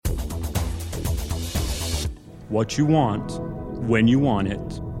what you want, when you want it,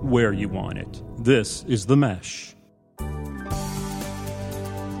 where you want it. This is The Mesh.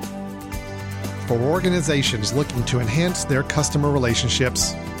 For organizations looking to enhance their customer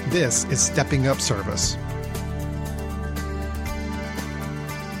relationships, this is Stepping Up Service.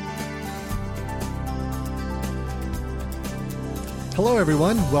 Hello,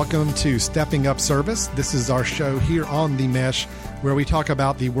 everyone. Welcome to Stepping Up Service. This is our show here on The Mesh, where we talk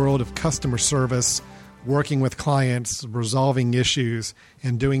about the world of customer service, working with clients, resolving issues,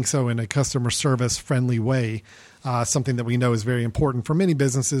 and doing so in a customer service friendly way. Something that we know is very important for many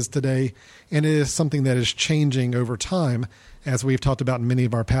businesses today, and it is something that is changing over time, as we've talked about in many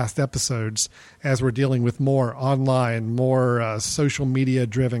of our past episodes, as we're dealing with more online, more social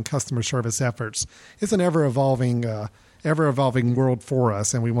media-driven customer service efforts. It's an ever-evolving world for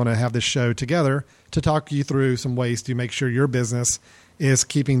us, and we want to have this show together to talk you through some ways to make sure your business is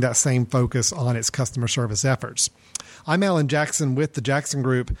keeping that same focus on its customer service efforts. I'm Alan Jackson with the Jackson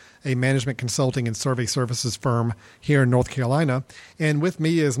Group, a management consulting and survey services firm here in North Carolina. And with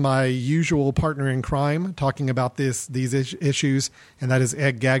me is my usual partner in crime talking about these issues, and that is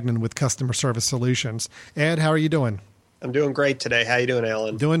Ed Gagnon with Customer Service Solutions. Ed, how are you doing? I'm doing great today. How you doing,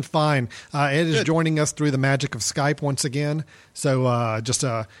 Alan? Doing fine. Ed is joining us through the magic of Skype once again. So just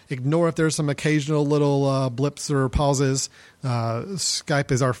ignore if there's some occasional little blips or pauses.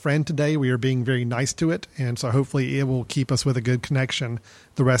 Skype is our friend today. We are being very nice to it. And so hopefully it will keep us with a good connection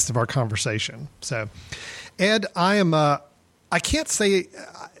the rest of our conversation. So, Ed, I can't say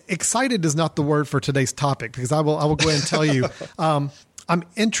excited is not the word for today's topic, because I will go ahead and tell you I'm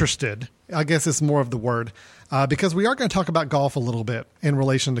interested. I guess it's more of the word. Because we are going to talk about golf a little bit in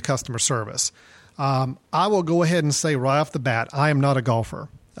relation to customer service. I will go ahead and say right off the bat, I am not a golfer.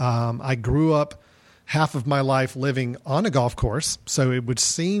 I grew up half of my life living on a golf course, so it would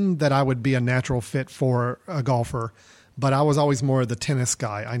seem that I would be a natural fit for a golfer, but I was always more of the tennis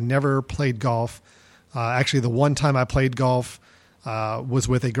guy. I never played golf. Actually, the one time I played golf was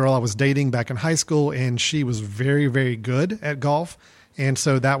with a girl I was dating back in high school, and she was very, very good at golf. And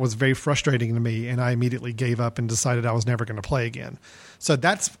so that was very frustrating to me, and I immediately gave up and decided I was never going to play again. So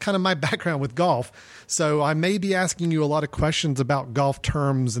that's kind of my background with golf. So I may be asking you a lot of questions about golf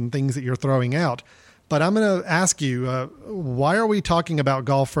terms and things that you're throwing out, but I'm going to ask you, why are we talking about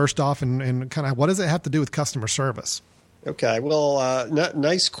golf first off, and kind of what does it have to do with customer service? Okay, well,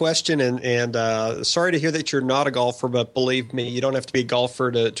 nice question, and sorry to hear that you're not a golfer, but believe me, you don't have to be a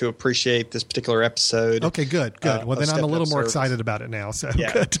golfer to appreciate this particular episode. Okay, good. Well, then I'm a little more excited about it now, so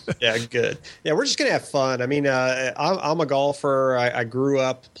yeah, good. Yeah, good. Yeah, we're just going to have fun. I mean, I'm a golfer. I grew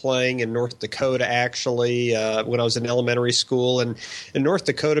up playing in North Dakota, actually, when I was in elementary school, and in North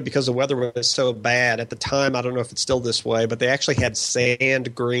Dakota, because the weather was so bad at the time, I don't know if it's still this way, but they actually had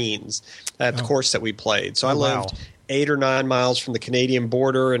sand greens at the course that we played. So I lived 8 or 9 miles from the Canadian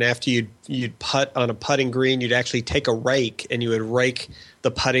border, and after you'd putt on a putting green, you'd actually take a rake and you would rake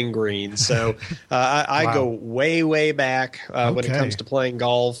the putting green. So I go way, way back when it comes to playing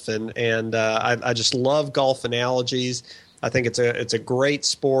golf, and I just love golf analogies. I think it's a great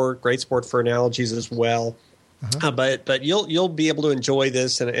sport for analogies as well. But you'll be able to enjoy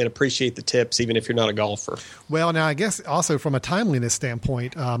this and appreciate the tips, even if you're not a golfer. Well, now I guess also from a timeliness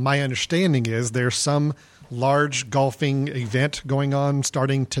standpoint, my understanding is there's some large golfing event going on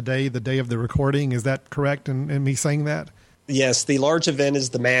starting today, the day of the recording. Is that correct in me saying that? Yes, the large event is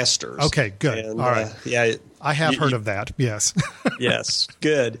the Masters. Okay, good. And, all right. I have heard of that, yes. Yes,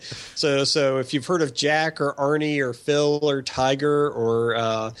 good. So if you've heard of Jack or Arnie or Phil or Tiger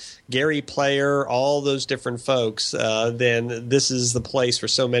or Gary Player, all those different folks, then this is the place where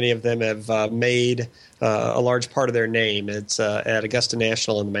so many of them have made a large part of their name. It's at Augusta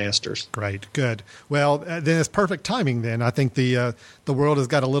National and the Masters. Great, good. Well, then it's perfect timing then. I think the world has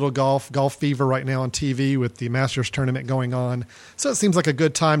got a little golf fever right now on TV with the Masters tournament going on. So it seems like a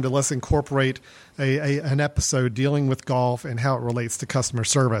good time to let's incorporate an episode dealing with golf and how it relates to customer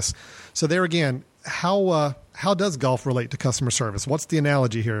service. So there again, how does golf relate to customer service? What's the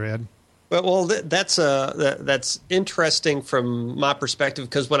analogy here, Ed? Well, that's interesting from my perspective,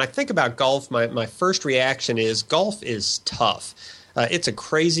 because when I think about golf, my first reaction is golf is tough. It's a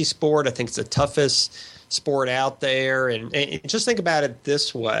crazy sport. I think it's the toughest sport out there. And just think about it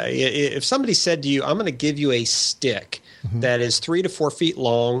this way. If somebody said to you, I'm going to give you a stick that is 3 to 4 feet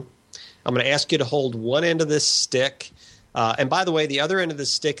long, I'm going to ask you to hold one end of this stick. And by the way, the other end of the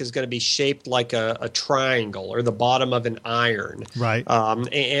stick is going to be shaped like a triangle or the bottom of an iron. Right.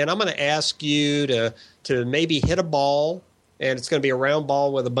 And I'm going to ask you to maybe hit a ball, and it's going to be a round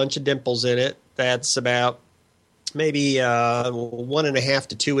ball with a bunch of dimples in it. That's about maybe 1.5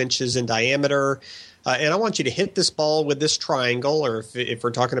 to 2 inches in diameter. And I want you to hit this ball with this triangle, or if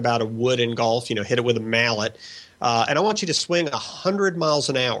we're talking about a wooden golf, hit it with a mallet. And I want you to swing 100 miles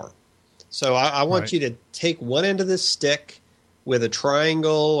an hour. So I want you to take one end of this stick with a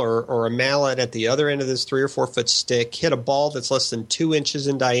triangle or a mallet at the other end of this 3 or 4 foot stick, hit a ball that's less than 2 inches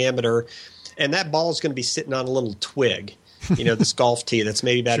in diameter, and that ball is going to be sitting on a little twig, this golf tee that's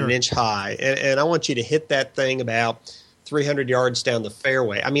maybe about an inch high. And I want you to hit that thing about 300 yards down the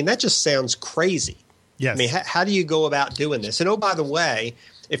fairway. I mean, that just sounds crazy. Yes. I mean, how do you go about doing this? And oh, by the way,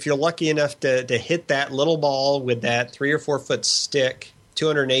 if you're lucky enough to hit that little ball with that 3 or 4 foot stick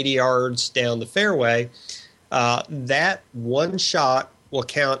 280 yards down the fairway, that one shot will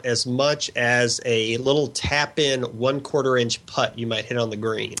count as much as a little tap-in 1/4 inch putt you might hit on the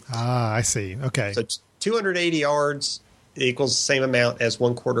green. Ah, I see. Okay. So 280 yards equals the same amount as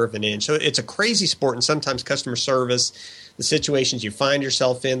 1/4 of an inch. So it's a crazy sport, and sometimes customer service, the situations you find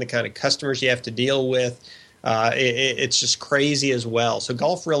yourself in, the kind of customers you have to deal with, it's just crazy as well. So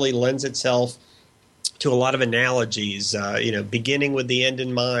golf really lends itself to a lot of analogies, beginning with the end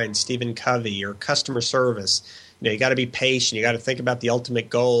in mind, Stephen Covey, or customer service. You got to be patient. You got to think about the ultimate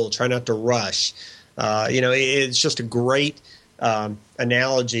goal. Try not to rush. It's just a great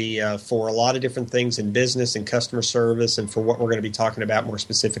analogy for a lot of different things in business and customer service, and for what we're going to be talking about more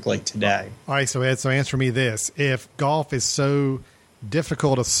specifically today. All right, so Ed, answer me this. If golf is so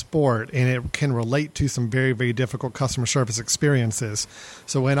difficult a sport and it can relate to some very, very difficult customer service experiences,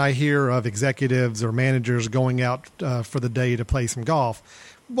 so when I hear of executives or managers going out for the day to play some golf,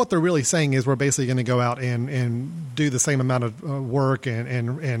 what they're really saying is we're basically going to go out and do the same amount of work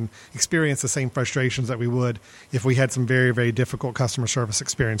and experience the same frustrations that we would if we had some very, very difficult customer service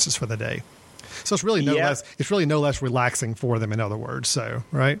experiences for the day. So it's really no less relaxing for them, in other words. So,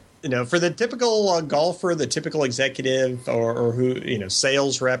 right? For the typical golfer, the typical executive, or who,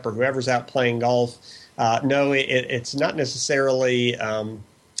 sales rep, or whoever's out playing golf, it's not necessarily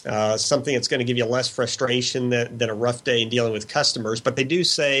something that's going to give you less frustration than a rough day in dealing with customers. But they do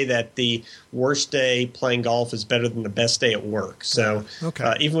say that the worst day playing golf is better than the best day at work. So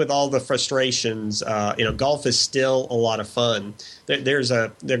even with all the frustrations, golf is still a lot of fun. There's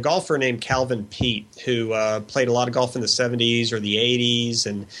a golfer named Calvin Peete who played a lot of golf in the 70s or the 80s.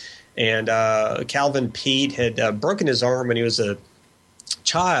 And Calvin Peete had broken his arm when he was a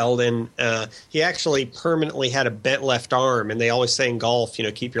child, and he actually permanently had a bent left arm. And they always say in golf,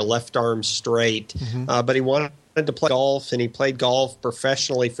 keep your left arm straight. Mm-hmm. But he wanted to play golf, and he played golf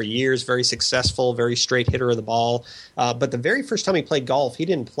professionally for years, very successful, very straight hitter of the ball. But the very first time he played golf, he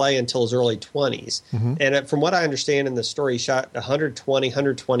didn't play until his early 20s. Mm-hmm. And from what I understand in the story, he shot 120,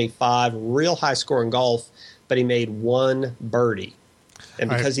 125, real high score in golf, but he made one birdie. And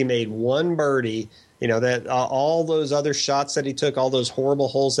because he made one birdie, that all those other shots that he took, all those horrible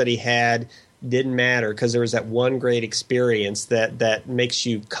holes that he had, didn't matter, because there was that one great experience that makes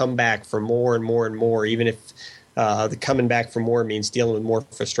you come back for more and more and more, even if the coming back for more means dealing with more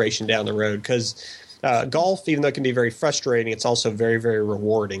frustration down the road. Because golf, even though it can be very frustrating, it's also very, very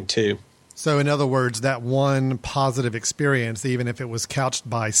rewarding too. So in other words, that one positive experience, even if it was couched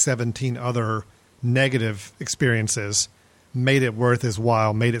by 17 other negative experiences, made it worth his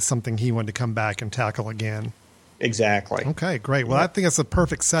while, made it something he wanted to come back and tackle again. Exactly. Okay, great. Well, I think that's a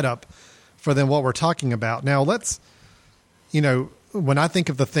perfect setup for then what we're talking about. Now, let's, when I think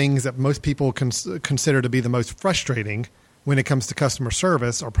of the things that most people consider to be the most frustrating when it comes to customer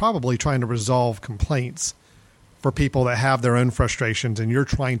service, are probably trying to resolve complaints for people that have their own frustrations, and you're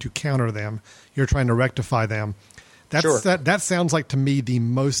trying to counter them. You're trying to rectify them. That sounds like to me the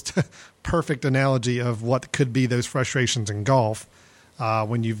most perfect analogy of what could be those frustrations in golf.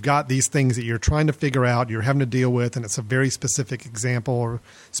 When you've got these things that you're trying to figure out, you're having to deal with, and it's a very specific example or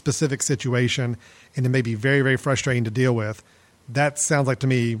specific situation, and it may be very, very frustrating to deal with. That sounds like to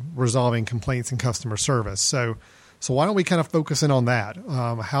me resolving complaints in customer service. So why don't we kind of focus in on that?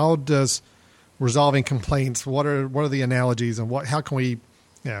 How does resolving complaints? What are the analogies, and how can we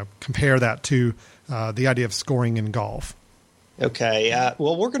compare that to the idea of scoring in golf? Okay.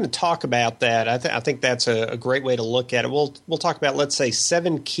 Well, we're going to talk about that. I think that's a great way to look at it. We'll talk about, let's say,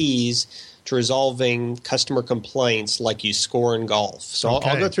 7 keys to resolving customer complaints like you score in golf. So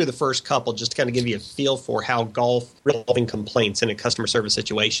I'll go through the first couple just to kind of give you a feel for how golf resolving complaints in a customer service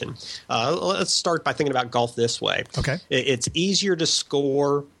situation. Let's start by thinking about golf this way. Okay. It's easier to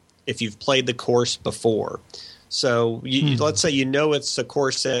score if you've played the course before. So let's say it's a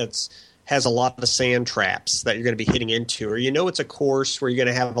course that's has a lot of sand traps that you're going to be hitting into, or it's a course where you're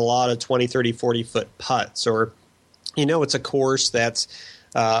going to have a lot of 20, 30, 40-foot putts, or it's a course that's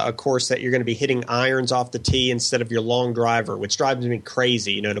a course that you're going to be hitting irons off the tee instead of your long driver, which drives me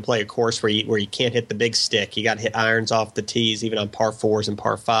crazy. To play a course where you can't hit the big stick, you got to hit irons off the tees, even on par fours and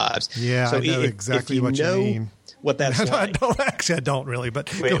par fives. Yeah, so I know exactly what you mean. What that's like. I don't really,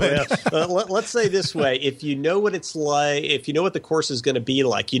 but go ahead. Let's say this way: if you know what it's like, if you know what the course is going to be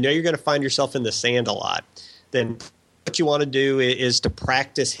like, you're going to find yourself in the sand a lot. Then what you want to do is to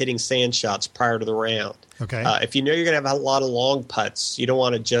practice hitting sand shots prior to the round. Okay. If you know you're going to have a lot of long putts, you don't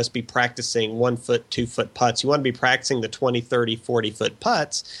want to just be practicing 1 foot, 2 foot putts. You want to be practicing the 20, 30, 40 foot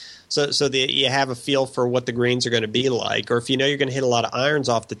putts so that you have a feel for what the greens are going to be like. Or if you know you're going to hit a lot of irons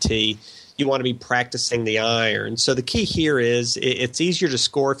off the tee, you want to be practicing the iron. So the key here is it's easier to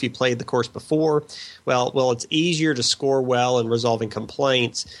score if you played the course before. Well, it's easier to score well in resolving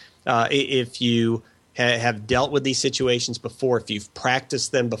complaints if you have dealt with these situations before, if you've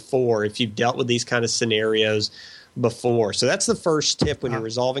practiced them before, if you've dealt with these kind of scenarios before. So that's the first tip when you're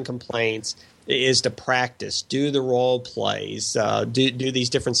resolving complaints, is to practice, do the role plays, do these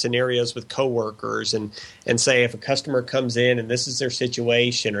different scenarios with coworkers, and say if a customer comes in and this is their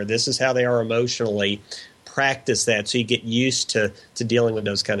situation or this is how they are emotionally, practice that so you get used to dealing with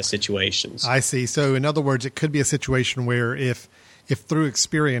those kind of situations. I see. So in other words, it could be a situation where if through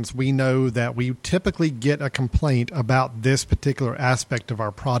experience we know that we typically get a complaint about this particular aspect of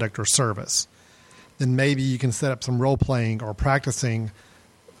our product or service, then maybe you can set up some role playing or practicing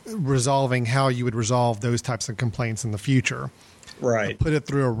resolving how you would resolve those types of complaints in the future. Right. Put it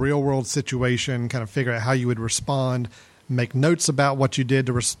through a real world situation, kind of figure out how you would respond, make notes about what you did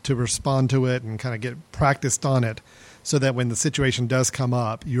to respond to it, and kind of get practiced on it so that when the situation does come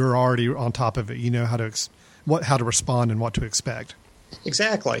up, you're already on top of it. You know how to respond and what to expect.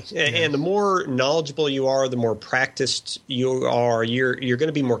 Exactly. And the more knowledgeable you are, the more practiced you are, you're going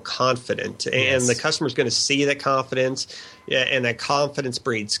to be more confident. And the customer's going to see that confidence, and that confidence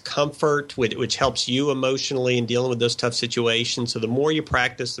breeds comfort, which helps you emotionally in dealing with those tough situations. So the more you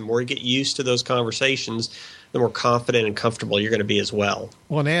practice, the more you get used to those conversations, the more confident and comfortable you're going to be as well.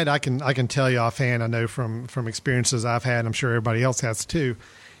 Well, and Ed, I can tell you offhand, I know from experiences I've had, I'm sure everybody else has too,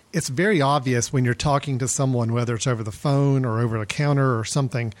 it's very obvious when you're talking to someone, whether it's over the phone or over the counter or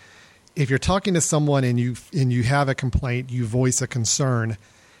something, if you're talking to someone and you have a complaint, you voice a concern,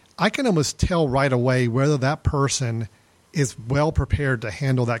 I can almost tell right away whether that person is well prepared to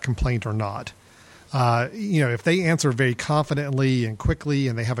handle that complaint or not. If they answer very confidently and quickly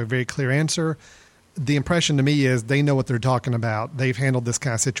and they have a very clear answer, the impression to me is they know what they're talking about. They've handled this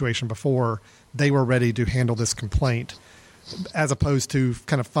kind of situation before. They were ready to handle this complaint, as opposed to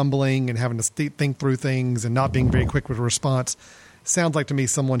kind of fumbling and having to think through things and not being very quick with a response. Sounds like to me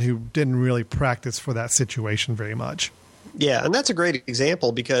someone who didn't really practice for that situation very much. Yeah, and that's a great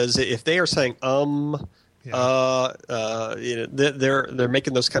example, because if they are saying they're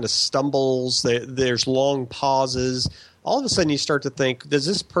making those kind of stumbles, there's long pauses, all of a sudden you start to think, does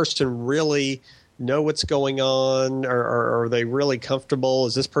this person really know what's going on, or are they really comfortable?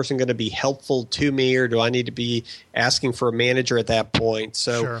 Is this person going to be helpful to me, or do I need to be asking for a manager at that point?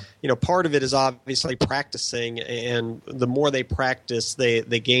 So, sure. Part of it is obviously practicing, and the more they practice, they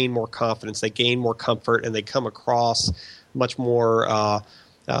gain more confidence, they gain more comfort, and they come across much more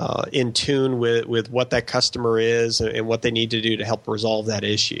in tune with what that customer is and what they need to do to help resolve that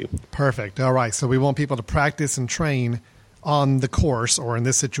issue. Perfect. All right. So we want people to practice and train on the course, or in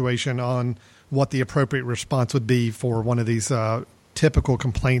this situation, on what the appropriate response would be for one of these typical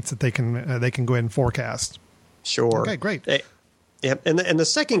complaints that they can go ahead and forecast. Sure. Okay, great. Yep. And the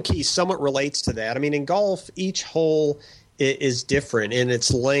second key somewhat relates to that. I mean, in golf, each hole is different in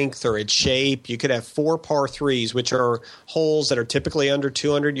its length or its shape. You could have 4 par 3s, which are holes that are typically under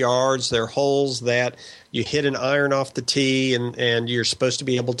 200 yards. They're holes that you hit an iron off the tee, and you're supposed to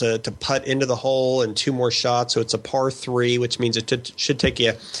be able to putt into the hole in 2 more shots. So it's a par 3, which means it should take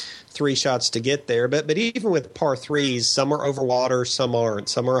you 3 shots to get there. But even with par 3s, some are over water, some aren't.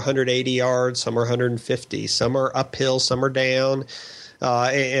 Some are 180 yards, some are 150. Some are uphill, some are down.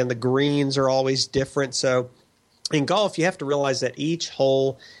 And the greens are always different. So in golf, you have to realize that each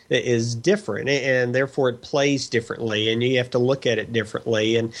hole is different, and therefore it plays differently, and you have to look at it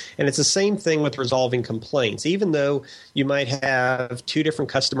differently. And it's the same thing with resolving complaints. Even though you might have 2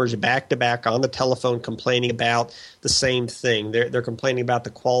 different customers back-to-back on the telephone complaining about the same thing. They're complaining about the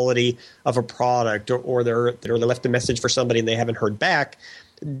quality of a product, or they left a message for somebody and they haven't heard back.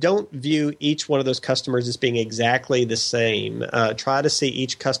 Don't view each one of those customers as being exactly the same. Try to see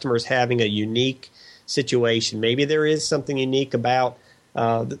each customer as having a unique situation. Maybe there is something unique about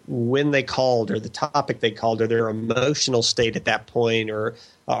when they called or the topic they called or their emotional state at that point, or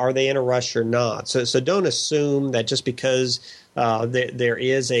are they in a rush or not. So don't assume that just because there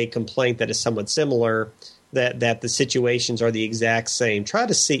is a complaint that is somewhat similar that the situations are the exact same. Try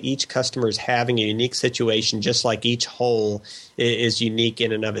to see each customer as having a unique situation, just like each hole is unique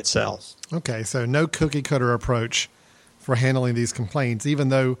in and of itself. Okay, so no cookie cutter approach for handling these complaints, even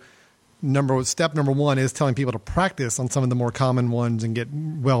though step number one is telling people to practice on some of the more common ones and get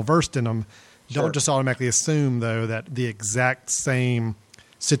well versed in them. Sure. Don't just automatically assume, though, that the exact same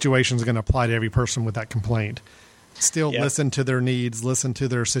situation is going to apply to every person with that complaint. Still listen to their needs, listen to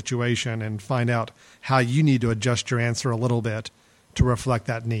their situation, and find out how you need to adjust your answer a little bit to reflect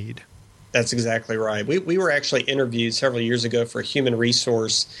that need. That's exactly right. We were actually interviewed several years ago for Human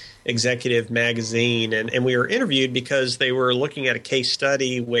Resource Executive magazine, and we were interviewed because they were looking at a case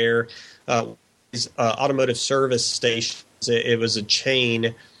study where automotive service stations, it was a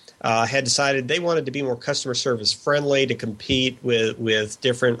chain, had decided they wanted to be more customer service friendly to compete with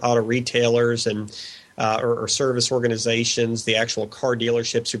different auto retailers and or service organizations, the actual car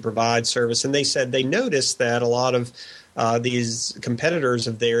dealerships who provide service. And they said they noticed that a lot of these competitors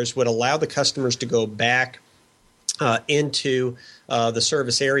of theirs would allow the customers to go back into the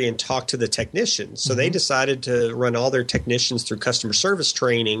service area and talk to the technicians. So they decided to run all their technicians through customer service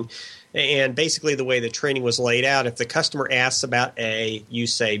training. And basically the way the training was laid out, if the customer asks about A, you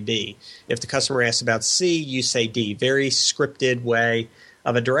say B. If the customer asks about C, you say D. Very scripted way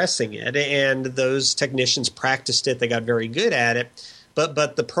of addressing it. And those technicians practiced it. They got very good at it.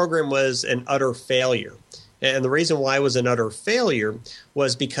 But the program was an utter failure. And the reason why it was an utter failure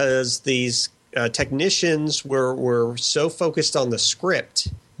was because these technicians were so focused on the script.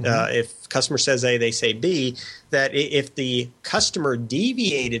 If customer says A, they say B, that if the customer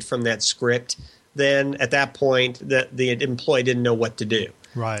deviated from that script, then at that point the employee didn't know what to do.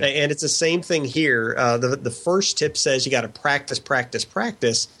 Right. And it's the same thing here. The first tip says you got to practice, practice,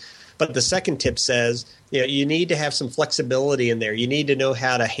 practice. But the second tip says you need to have some flexibility in there. You need to know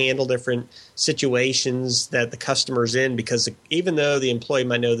how to handle different situations that the customer's in, because even though the employee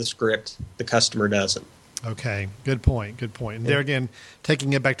might know the script, the customer doesn't. Okay, good point. Good point. And there again,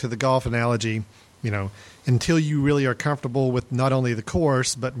 taking it back to the golf analogy, until you really are comfortable with not only the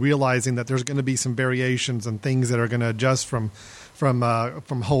course, but realizing that there's going to be some variations and things that are going to adjust from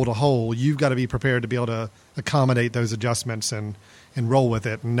hole to hole, you've got to be prepared to be able to accommodate those adjustments and roll with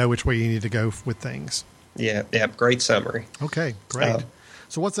it and know which way you need to go with things. Yeah, great summary. Okay, great.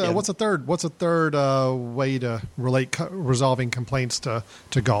 So what's a third way to relate resolving complaints to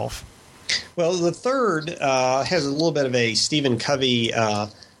golf? Well, the third has a little bit of a Stephen Covey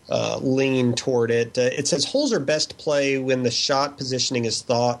lean toward it. It says holes are best play when the shot positioning is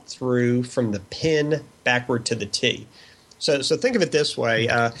thought through from the pin backward to the tee. So think of it this way,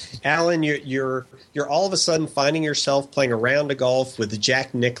 Alan. You're all of a sudden finding yourself playing a round of golf with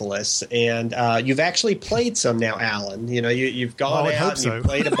Jack Nicklaus, and you've actually played some now, Alan. You've gone out and you've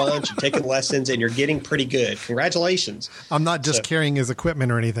played a bunch, you've taken lessons, and you're getting pretty good. Congratulations! I'm not just carrying his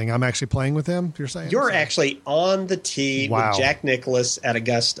equipment or anything. I'm actually playing with him. You're saying you're actually on the tee with Jack Nicklaus at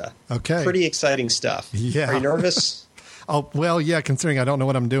Augusta. Okay, pretty exciting stuff. Yeah, are you nervous? Oh, well, yeah, considering I don't know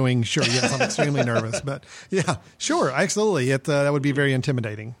what I'm doing, sure, yes, I'm extremely nervous. But, yeah, sure, absolutely. That would be very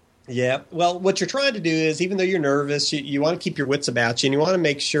intimidating. Yeah. Well, what you're trying to do is, even though you're nervous, you want to keep your wits about you, and you want to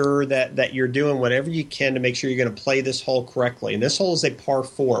make sure that you're doing whatever you can to make sure you're going to play this hole correctly. And this hole is a par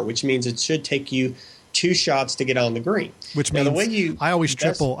 4, which means it should take you 2 shots to get on the green. Which means I always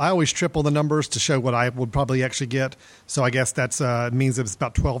triple the numbers to show what I would probably actually get. So I guess that's means it's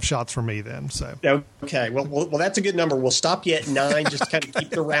about 12 shots for me then. So okay, well, that's a good number. We'll stop you at 9, just to kind of keep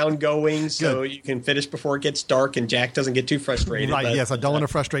the round going, so you can finish before it gets dark and Jack doesn't get too frustrated. Right? But, yes, I don't want to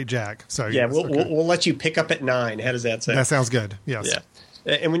frustrate Jack. So yeah, we'll let you pick up at 9. How does that sound? That sounds good. Yes. Yeah.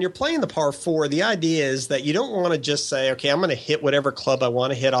 And when you're playing the par 4, the idea is that you don't want to just say, okay, I'm going to hit whatever club I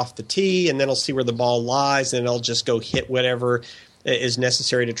want to hit off the tee, and then I'll see where the ball lies, and I'll just go hit whatever is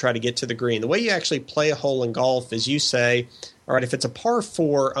necessary to try to get to the green. The way you actually play a hole in golf is you say, all right, if it's a par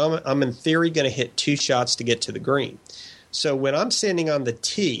 4, I'm in theory going to hit 2 shots to get to the green. So when I'm standing on the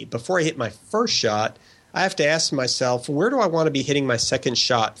tee, before I hit my first shot, I have to ask myself, where do I want to be hitting my second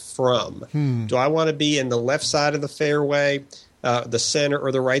shot from? Do I want to be in the left side of the fairway, the center,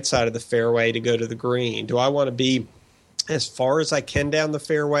 or the right side of the fairway to go to the green? Do I want to be as far as I can down the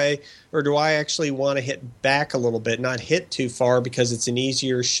fairway, or do I actually want to hit back a little bit, not hit too far because it's an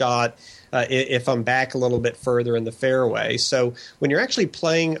easier shot if I'm back a little bit further in the fairway? So when you're actually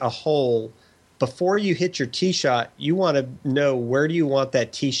playing a hole, before you hit your tee shot, you want to know where do you want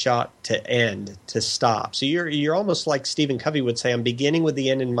that tee shot to end, to stop. So you're almost like Stephen Covey would say, I'm beginning with the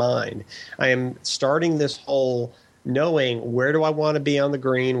end in mind. I am starting this hole knowing where do I want to be on the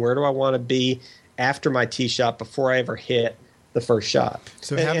green, where do I want to be after my tee shot before I ever hit the first shot.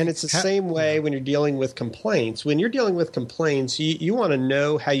 So and it's the same way when you're dealing with complaints. When you're dealing with complaints, you want to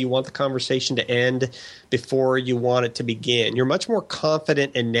know how you want the conversation to end before you want it to begin. You're much more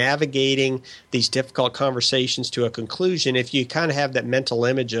confident in navigating these difficult conversations to a conclusion if you kind of have that mental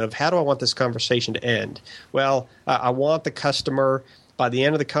image of how do I want this conversation to end? Well, I want the customer by the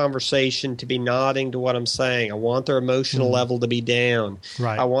end of the conversation to be nodding to what I'm saying. I want their emotional level to be down.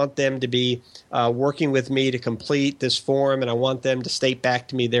 Right. I want them to be working with me to complete this form, and I want them to state back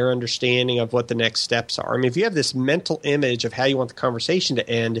to me their understanding of what the next steps are. I mean, if you have this mental image of how you want the conversation to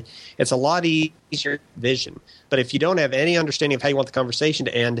end, it's a lot easier to vision. But if you don't have any understanding of how you want the conversation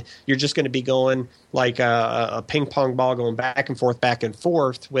to end, you're just going to be going like a ping pong ball going back and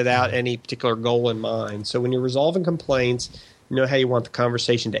forth without any particular goal in mind. So when you're resolving complaints, you know how you want the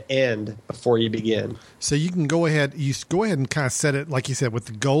conversation to end before you begin. So you can go ahead and kind of set it, like you said, with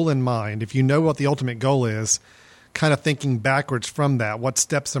the goal in mind. If you know what the ultimate goal is, kind of thinking backwards from that, what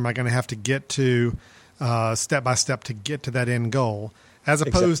steps am I going to have to get to step by step to get to that end goal, as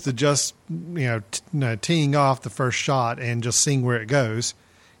opposed to just teeing off the first shot and just seeing where it goes.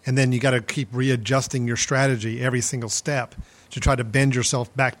 And then you got to keep readjusting your strategy every single step to try to bend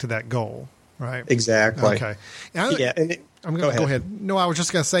yourself back to that goal. Right. Exactly. Okay. I'm going to go ahead. No, I was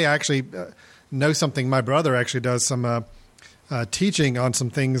just going to say I actually know something. My brother actually does some teaching on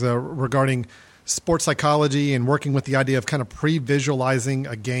some things regarding sports psychology and working with the idea of kind of pre-visualizing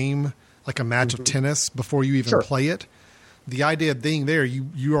a game, like a match of tennis, before you even play it. The idea of being there,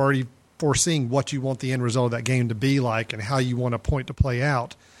 you already foreseeing what you want the end result of that game to be like and how you want a point to play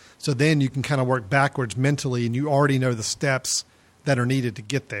out. So then you can kind of work backwards mentally, and you already know the steps that are needed to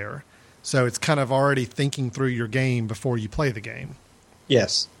get there. So it's kind of already thinking through your game before you play the game.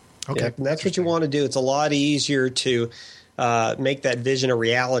 Yes. Okay. Yeah, and that's what you want to do. It's a lot easier to make that vision a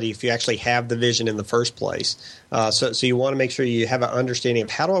reality if you actually have the vision in the first place. So you want to make sure you have an understanding of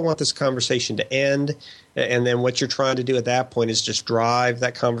how do I want this conversation to end, and then what you're trying to do at that point is just drive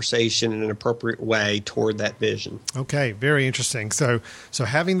that conversation in an appropriate way toward that vision. Okay, very interesting. So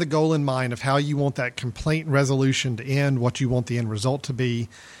having the goal in mind of how you want that complaint resolution to end, what you want the end result to be,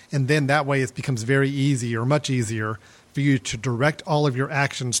 and then that way it becomes very easy or much easier for you to direct all of your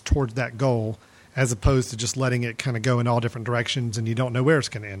actions towards that goal, as opposed to just letting it kind of go in all different directions and you don't know where it's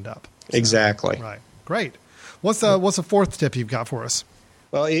going to end up. So, exactly. Right. Great. What's the fourth tip you've got for us?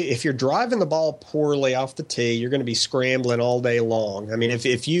 Well, if you're driving the ball poorly off the tee, you're going to be scrambling all day long. I mean,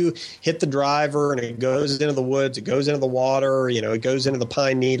 if you hit the driver and it goes into the woods, it goes into the water, it goes into the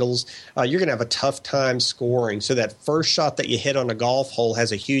pine needles, you're going to have a tough time scoring. So that first shot that you hit on a golf hole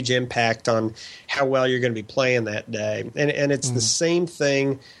has a huge impact on how well you're going to be playing that day. And it's the same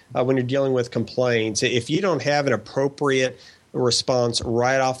thing when you're dealing with complaints. If you don't have an appropriate response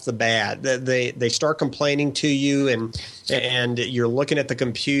right off the bat, they start complaining to you, and you're looking at the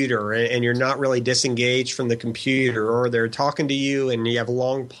computer and you're not really disengaged from the computer, or they're talking to you and you have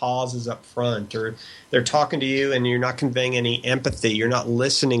long pauses up front, or they're talking to you and you're not conveying any empathy, you're not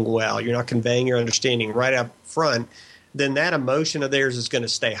listening well, you're not conveying your understanding right up front, then that emotion of theirs is going to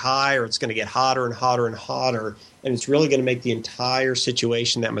stay high, or it's going to get hotter and hotter and hotter, and it's really going to make the entire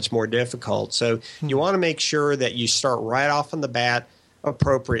situation that much more difficult. So you want to make sure that you start right off on the bat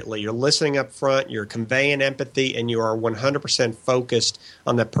appropriately. You're listening up front, you're conveying empathy, and you are 100% focused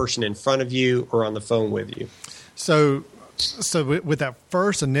on the person in front of you or on the phone with you. So with that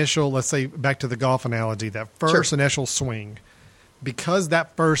first initial, let's say back to the golf analogy, that first initial swing, because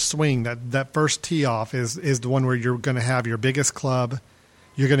that first swing, that first tee off is the one where you're going to have your biggest club,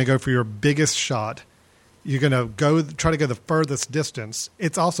 you're going to go for your biggest shot, you're going to try to go the furthest distance.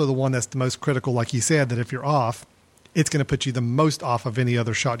 It's also the one that's the most critical, like you said, that if you're off, it's going to put you the most off of any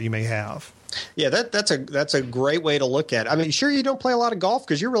other shot you may have. Yeah, that's a great way to look at it. I mean, sure, you don't play a lot of golf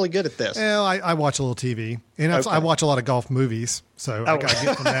because you're really good at this. Well, I watch a little TV, and I watch a lot of golf movies, so I got to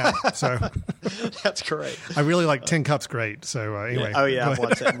get from that. So that's great. I really like Tin Cup's great. So anyway. Oh, yeah, I've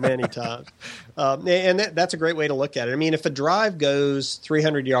watched that many times. And that's a great way to look at it. I mean, if a drive goes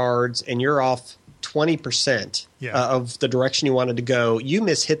 300 yards and you're off 20% of the direction you wanted to go, you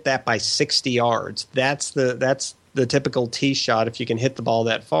mishit that by 60 yards. That's the typical tee shot if you can hit the ball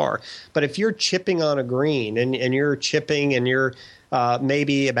that far. But if you're chipping on a green and you're chipping and you're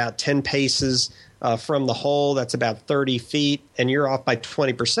maybe about 10 paces from the hole, that's about 30 feet, and you're off by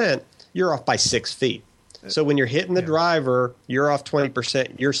 20%, you're off by 6 feet. So when you're hitting the driver, you're off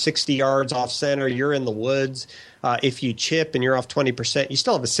 20%. You're 60 yards off center. You're in the woods. If you chip and you're off 20%, you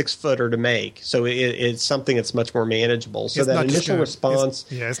still have a 6-footer to make. So it's something that's much more manageable. So that initial response,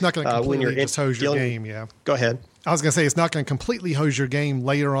 it's not going to completely just hose your game. Yeah, go ahead. I was going to say it's not going to completely hose your game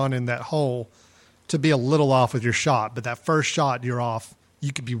later on in that hole to be a little off with your shot, but that first shot you're off,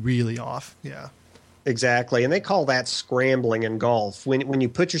 you could be really off. Yeah. Exactly, and they call that scrambling in golf. When you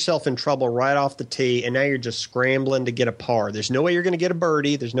put yourself in trouble right off the tee, and now you're just scrambling to get a par. There's no way you're going to get a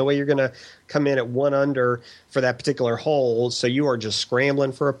birdie. There's no way you're going to come in at 1 under for that particular hole. So you are just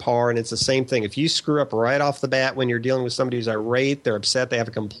scrambling for a par, and it's the same thing. If you screw up right off the bat when you're dealing with somebody who's irate, they're upset, they have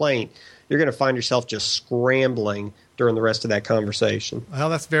a complaint, you're going to find yourself just scrambling during the rest of that conversation. Well,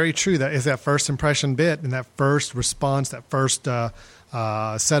 that's very true. That is that first impression bit and that first response, that first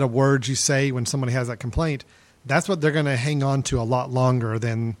set of words you say when somebody has that complaint. That's what they're going to hang on to a lot longer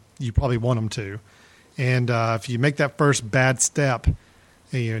than you probably want them to. And if you make that first bad step,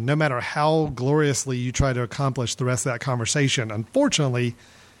 no matter how gloriously you try to accomplish the rest of that conversation, unfortunately,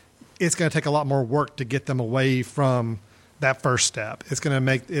 it's going to take a lot more work to get them away from that first step. It's going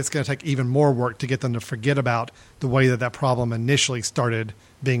to take even more work to get them to forget about the way that problem initially started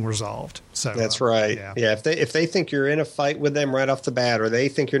being resolved. So that's right. Yeah. If they think you're in a fight with them right off the bat, or they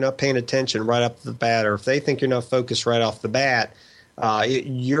think you're not paying attention right off the bat, or if they think you're not focused right off the bat,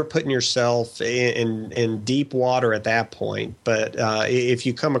 you're putting yourself in deep water at that point. But if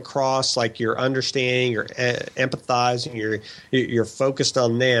you come across like you're understanding, you're empathizing, you're focused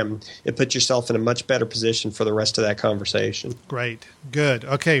on them, it puts yourself in a much better position for the rest of that conversation. Great. Good.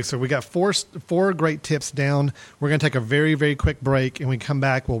 Okay, so we got four great tips down. We're going to take a very, very quick break, and when we come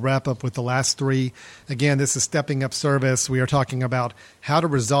back, we'll wrap up with the last 3. Again, this is Stepping Up Service. We are talking about how to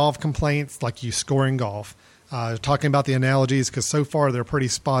resolve complaints like you score in golf. Talking about the analogies, because so far they're pretty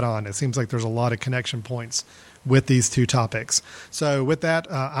spot on. It seems like there's a lot of connection points with these two topics. So with that,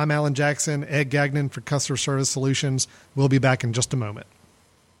 I'm Alan Jackson, Ed Gagnon for Customer Service Solutions. We'll be back in just a moment.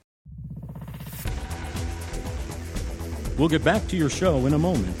 We'll get back to your show in a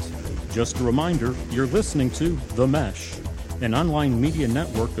moment. Just a reminder, you're listening to The Mesh, an online media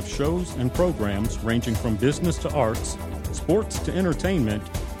network of shows and programs ranging from business to arts, sports to entertainment,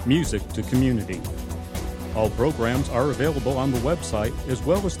 music to community. All programs are available on the website as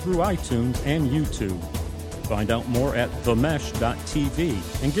well as through iTunes and YouTube. Find out more at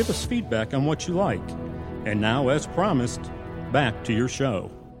themesh.tv and give us feedback on what you like. And now, as promised, back to your show.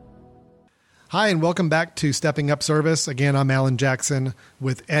 Hi, and welcome back to Stepping Up Service. Again, I'm Alan Jackson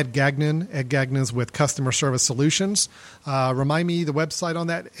with Ed Gagnon. Ed Gagnon is with Customer Service Solutions. Remind me the website on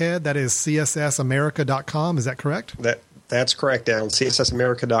that, Ed. That is cssamerica.com. Is that correct? That's correct, Alan.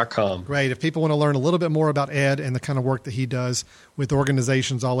 cssamerica.com. Great. If people want to learn a little bit more about Ed and the kind of work that he does with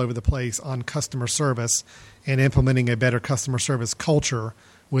organizations all over the place on customer service and implementing a better customer service culture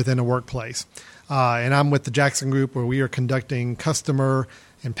within a workplace. And I'm with the Jackson Group, where we are conducting customer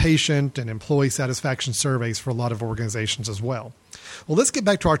and patient and employee satisfaction surveys for a lot of organizations as well. Well, let's get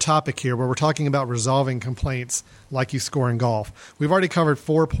back to our topic here, where we're talking about resolving complaints like you score in golf. We've already covered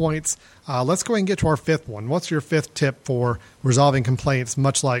 4 points. Let's go ahead and get to our 5th one. What's your 5th tip for resolving complaints,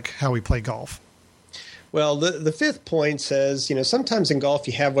 much like how we play golf? Well, the 5th point says, sometimes in golf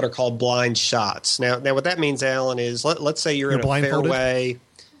you have what are called blind shots. Now what that means, Alan, is let's say you're in a fairway,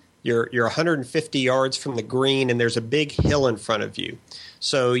 you're 150 yards from the green, and there's a big hill in front of you.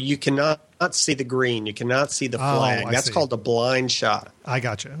 So you cannot see the green. You cannot see the flag. That's called a blind shot. I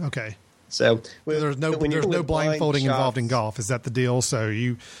got you. Okay. So there's no blindfolding involved in golf. Is that the deal? So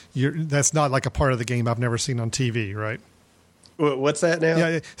you're that's not like a part of the game I've never seen on TV, right? What's that now?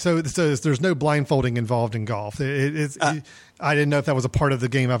 Yeah. So there's no blindfolding involved in golf. I didn't know if that was a part of the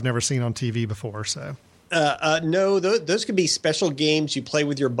game I've never seen on TV before. So. No, those could be special games you play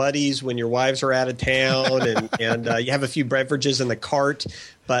with your buddies when your wives are out of town and you have a few beverages in the cart.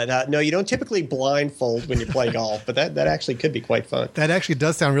 But no, you don't typically blindfold when you play golf. But that actually could be quite fun. That actually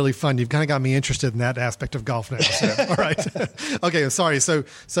does sound really fun. You've kind of got me interested in that aspect of golf now. So, all right. Okay, sorry. So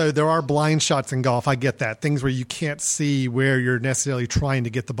there are blind shots in golf. I get that. Things where you can't see where you're necessarily trying to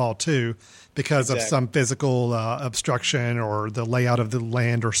get the ball to because of some physical obstruction or the layout of the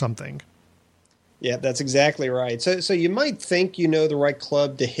land or something. Yeah, that's exactly right. So you might think you know the right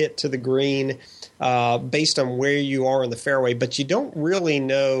club to hit to the green based on where you are in the fairway, but you don't really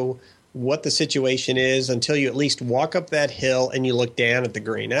know what the situation is until you at least walk up that hill and you look down at the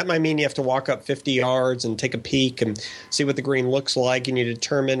green. That might mean you have to walk up 50 yards and take a peek and see what the green looks like, and you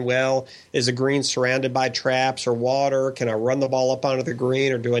determine, well, is the green surrounded by traps or water? Can I run the ball up onto the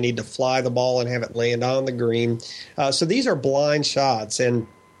green, or do I need to fly the ball and have it land on the green? So these are blind shots, and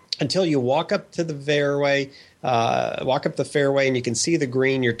until you walk up to the fairway, and you can see the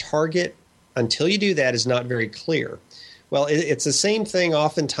green. Your target, until you do that, is not very clear. Well, it's the same thing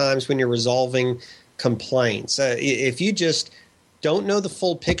oftentimes when you're resolving complaints. If you just don't know the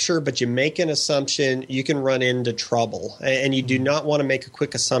full picture, but you make an assumption, you can run into trouble. And you do not want to make a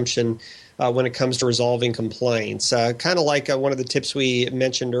quick assumption when it comes to resolving complaints. Kind of like one of the tips we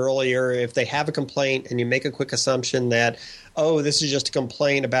mentioned earlier, if they have a complaint and you make a quick assumption that, oh, this is just a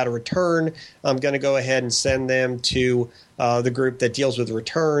complaint about a return, I'm going to go ahead and send them to the group that deals with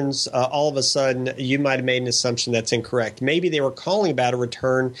returns, all of a sudden you might have made an assumption that's incorrect. Maybe they were calling about a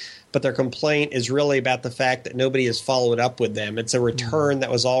return, but their complaint is really about the fact that nobody has followed up with them. It's a return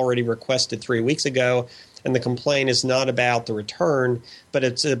that was already requested 3 weeks ago, and the complaint is not about the return, but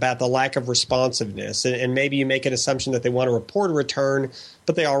it's about the lack of responsiveness. And maybe you make an assumption that they want to report a return,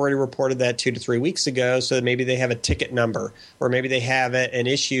 but they already reported that 2 to 3 weeks ago, so maybe they have a ticket number, or maybe they have an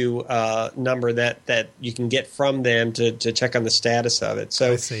issue number that you can get from them to check on the status of it.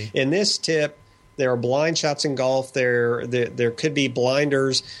 So in this tip, there are blind shots in golf. There could be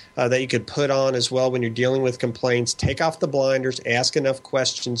blinders that you could put on as well when you're dealing with complaints. Take off the blinders, ask enough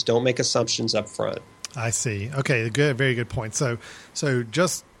questions, don't make assumptions up front. I see. Okay, good, very good point. So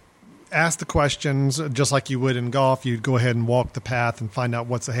just ask the questions just like you would in golf. You'd go ahead and walk the path and find out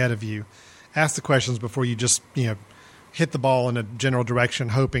what's ahead of you. Ask the questions before you just hit the ball in a general direction,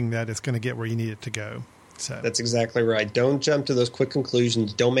 hoping that it's going to get where you need it to go. So that's exactly right. Don't jump to those quick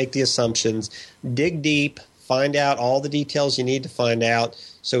conclusions. Don't make the assumptions. Dig deep. Find out all the details you need to find out.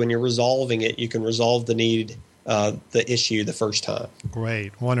 So when you're resolving it, you can resolve the issue the first time.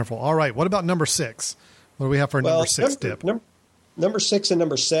 Great. Wonderful. All right. What about number 6? What do we have for number 6 tip? Number 6 and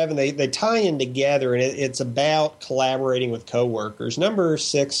number 7, they tie in together, and it's about collaborating with coworkers. Number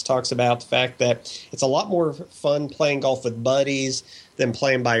 6 talks about the fact that it's a lot more fun playing golf with buddies than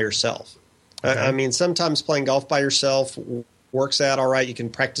playing by yourself. Okay. I mean, sometimes playing golf by yourself works out all right. You can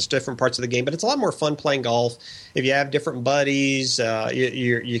practice different parts of the game, but it's a lot more fun playing golf if you have different buddies.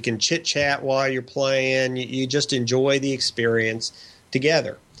 You can chit-chat while you're playing. You just enjoy the experience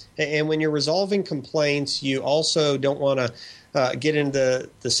together. And when you're resolving complaints, you also don't want to get into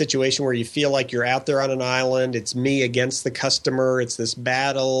the situation where you feel like you're out there on an island. It's me against the customer. It's this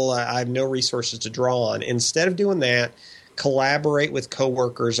battle. I have no resources to draw on. Instead of doing that, collaborate with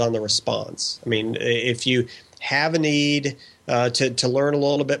coworkers on the response. I mean, if you have a need to learn a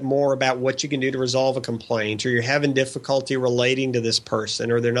little bit more about what you can do to resolve a complaint, or you're having difficulty relating to this person,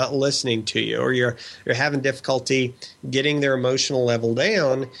 or they're not listening to you, or you're having difficulty getting their emotional level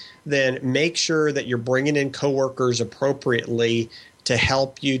down, then make sure that you're bringing in coworkers appropriately to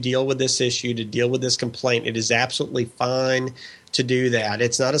help you deal with this issue, to deal with this complaint. It is absolutely fine to do that.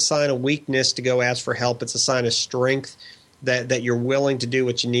 It's not a sign of weakness to go ask for help. It's a sign of strength that you're willing to do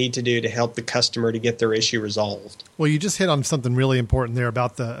what you need to do to help the customer to get their issue resolved. Well, you just hit on something really important there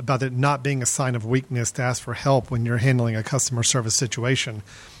about it not being a sign of weakness to ask for help when you're handling a customer service situation.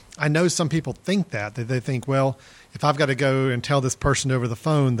 I know some people think that they think, well, if I've got to go and tell this person over the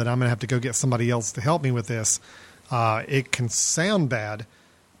phone that I'm going to have to go get somebody else to help me with this, it can sound bad.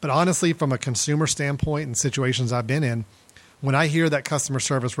 But honestly, from a consumer standpoint and situations I've been in, when I hear that customer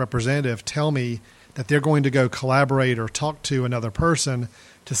service representative tell me that they're going to go collaborate or talk to another person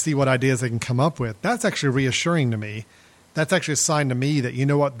to see what ideas they can come up with, that's actually reassuring to me. That's actually a sign to me that, you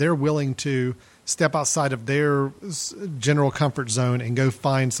know what, they're willing to step outside of their general comfort zone and go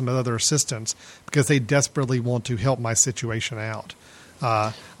find some other assistance because they desperately want to help my situation out.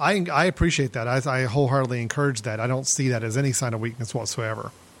 I appreciate that. I wholeheartedly encourage that. I don't see that as any sign of weakness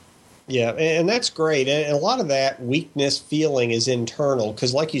whatsoever. Yeah, and that's great. And a lot of that weakness feeling is internal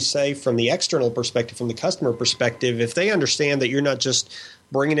because, like you say, from the external perspective, from the customer perspective, if they understand that you're not just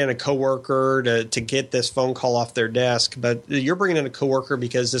bringing in a coworker to get this phone call off their desk, but you're bringing in a coworker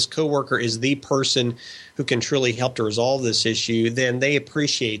because this coworker is the person who can truly help to resolve this issue, then they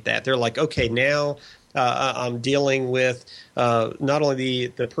appreciate that. They're like, okay, now I'm dealing with not only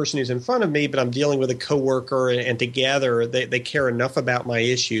the person who's in front of me, but I'm dealing with a coworker, and together they care enough about my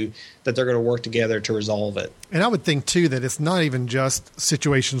issue that they're going to work together to resolve it. And I would think, too, that it's not even just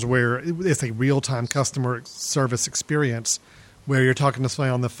situations where it's a real-time customer service experience where you're talking to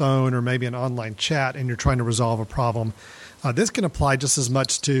somebody on the phone or maybe an online chat and you're trying to resolve a problem. This can apply just as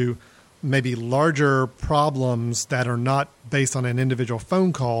much to maybe larger problems that are not based on an individual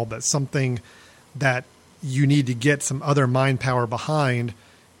phone call, but something that you need to get some other mind power behind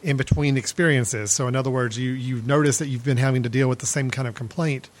in between experiences. So in other words, you've noticed that you've been having to deal with the same kind of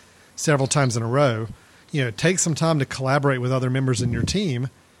complaint several times in a row. Take some time to collaborate with other members in your team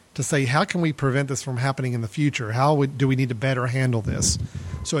to say, how can we prevent this from happening in the future? How do we need to better handle this?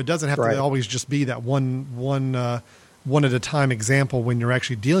 So it doesn't have to always just be that one at a time example when you're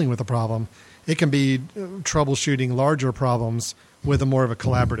actually dealing with a problem. It can be troubleshooting larger problems with a more of a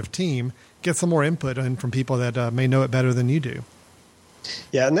collaborative team. Get some more input in from people that may know it better than you do.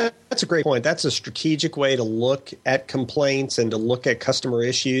 Yeah, and that's a great point. That's a strategic way to look at complaints and to look at customer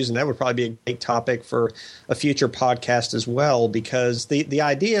issues, and that would probably be a great topic for a future podcast as well, because the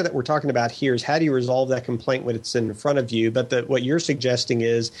idea that we're talking about here is how do you resolve that complaint when it's in front of you, but what you're suggesting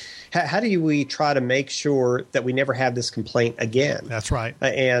is how do we try to make sure that we never have this complaint again? That's right.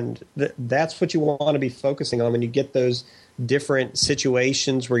 And that's what you want to be focusing on when you get those different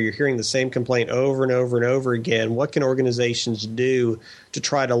situations where you're hearing the same complaint over and over and over again. What can organizations do to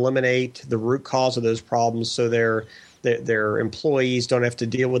try to eliminate the root cause of those problems so their employees don't have to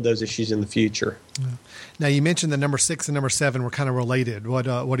deal with those issues in the future? Now, you mentioned that number 6 and number 7 were kind of related. What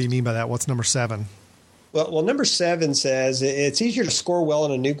do you mean by that? What's number 7? Well, number 7 says it's easier to score well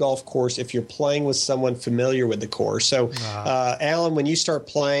on a new golf course if you're playing with someone familiar with the course. So, Alan, when you start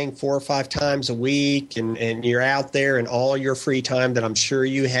playing 4 or 5 times a week and you're out there and all your free time that I'm sure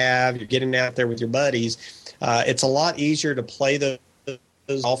you have, you're getting out there with your buddies, it's a lot easier to play those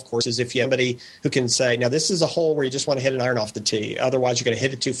golf courses if you have somebody who can say, now this is a hole where you just want to hit an iron off the tee. Otherwise, you're going to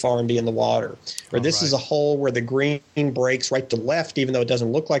hit it too far and be in the water. Or this is a hole where the green breaks right to left, even though it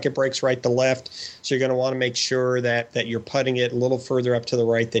doesn't look like it breaks right to left. So you're going to want to make sure that you're putting it a little further up to the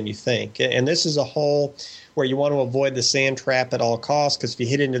right than you think. And this is a hole where you want to avoid the sand trap at all costs, because if you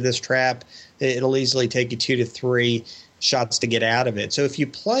hit into this trap, it'll easily take you 2 to 3 shots to get out of it. So if you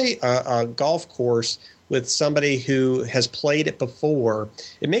play a golf course with somebody who has played it before,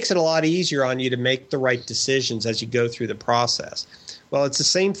 it makes it a lot easier on you to make the right decisions as you go through the process. Well, it's the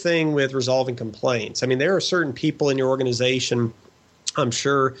same thing with resolving complaints. I mean, there are certain people in your organization, I'm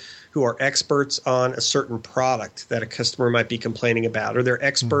sure, who are experts on a certain product that a customer might be complaining about, or they're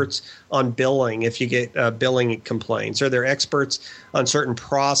experts on billing if you get billing complaints, or they're experts on certain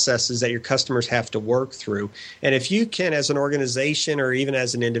processes that your customers have to work through. And if you can, as an organization or even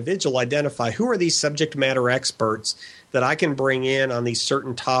as an individual, identify who are these subject matter experts that I can bring in on these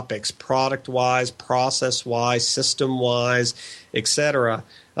certain topics, product-wise, process-wise, system-wise, et cetera.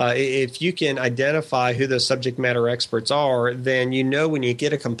 If you can identify who those subject matter experts are, then you know when you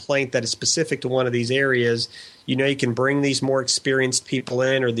get a complaint that is specific to one of these areas, you know you can bring these more experienced people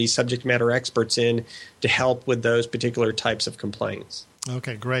in or these subject matter experts in to help with those particular types of complaints.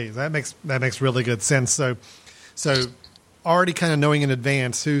 Okay, great. That makes really good sense. So already kind of knowing in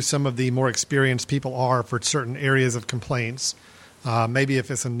advance who some of the more experienced people are for certain areas of complaints. Maybe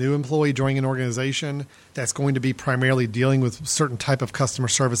if it's a new employee joining an organization that's going to be primarily dealing with certain type of customer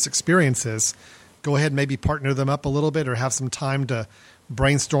service experiences, go ahead and maybe partner them up a little bit or have some time to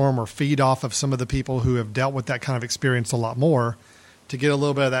brainstorm or feed off of some of the people who have dealt with that kind of experience a lot more to get a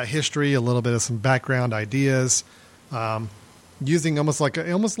little bit of that history, a little bit of some background ideas, using almost a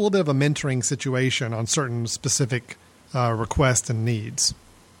little bit of a mentoring situation on certain specific requests and needs.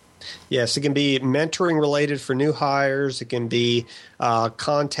 Yes, it can be mentoring related for new hires. It can be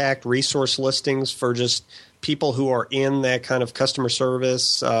contact resource listings for just people who are in that kind of customer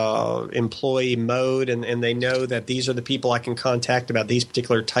service employee mode, and they know that these are the people I can contact about these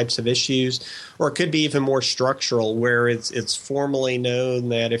particular types of issues. Or it could be even more structural, where it's formally known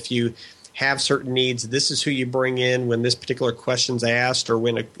that if you have certain needs, this is who you bring in when this particular question's asked, or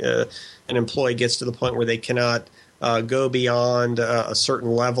when an employee gets to the point where they cannot go beyond a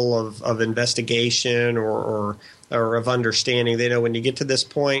certain level of investigation or of understanding. They know when you get to this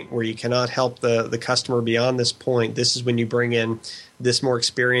point where you cannot help the customer beyond this point, this is when you bring in this more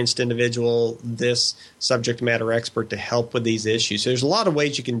experienced individual, this subject matter expert to help with these issues. So there's a lot of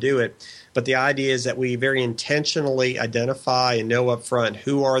ways you can do it, but the idea is that we very intentionally identify and know up front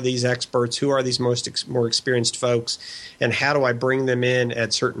who are these experts, who are these more experienced folks, and how do I bring them in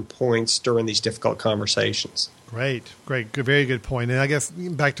at certain points during these difficult conversations. Great. Good, very good point. And I guess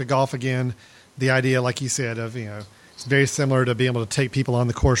back to golf again, the idea, like you said, of, it's very similar to being able to take people on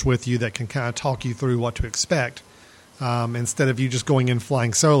the course with you that can kind of talk you through what to expect, instead of you just going in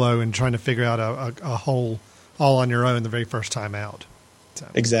flying solo and trying to figure out a hole all on your own the very first time out. So,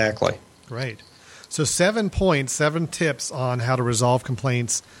 exactly. Great. So 7 points, 7 tips on how to resolve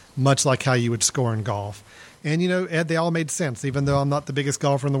complaints, much like how you would score in golf. And, Ed, they all made sense. Even though I'm not the biggest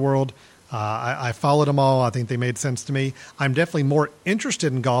golfer in the world, I followed them all. I think they made sense to me. I'm definitely more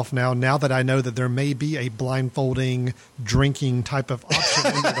interested in golf now that I know that there may be a blindfolding, drinking type of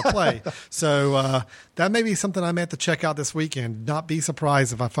option in there to play. So that may be something I may have to check out this weekend. Not be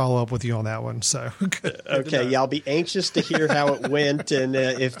surprised if I follow up with you on that one. So good okay, yeah, I'll be anxious to hear how it went and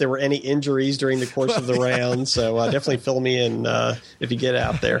if there were any injuries during the course of the round. So definitely fill me in if you get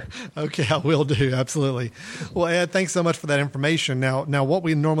out there. Okay, I will do. Absolutely. Well, Ed, thanks so much for that information. Now what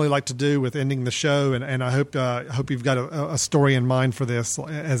we normally like to do with ending the show, and I hope you've got a story in mind for this,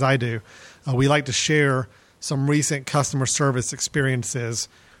 as I do. We like to share some recent customer service experiences.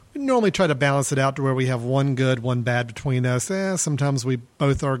 We normally try to balance it out to where we have one good, one bad between us. Sometimes we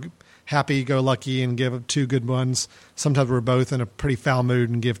both are happy-go-lucky and give 2 good ones. Sometimes we're both in a pretty foul mood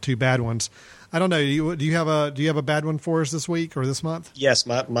and give 2 bad ones. I don't know. Do you have a bad one for us this week or this month? Yes,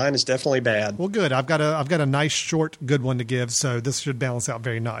 mine is definitely bad. Well, good. I've got a nice short good one to give, so this should balance out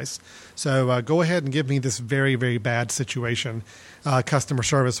very nice. So go ahead and give me this very, very bad situation, customer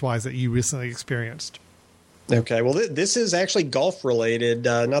service wise, that you recently experienced. Okay, well, this is actually golf related.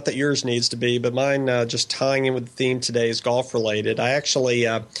 Not that yours needs to be, but mine, just tying in with the theme today, is golf related. I actually.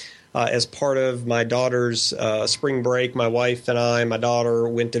 As part of my daughter's spring break, my wife and my daughter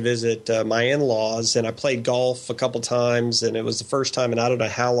went to visit my in-laws, and I played golf a couple times, and it was the first time in I don't know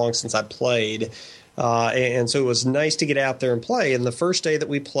how long since I played. And so it was nice to get out there and play. And the first day that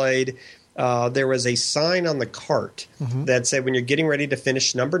we played, there was a sign on the cart that said, when you're getting ready to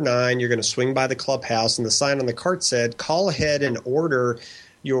finish number 9, you're going to swing by the clubhouse. And the sign on the cart said, call ahead and order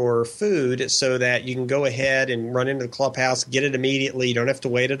your food so that you can go ahead and run into the clubhouse, get it immediately. You don't have to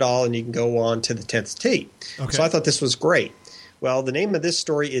wait at all, and you can go on to the 10th tee. Okay. So I thought this was great. Well, the name of this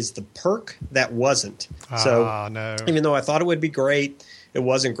story is The Perk That Wasn't. No. Even though I thought it would be great, it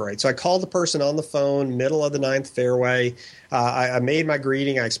wasn't great. So I called the person on the phone, middle of the 9th fairway. I made my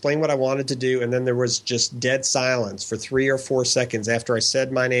greeting. I explained what I wanted to do, and then there was just dead silence for 3 or 4 seconds after I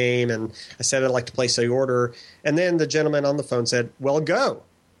said my name and I said I'd like to place the order. And then the gentleman on the phone said, well, go.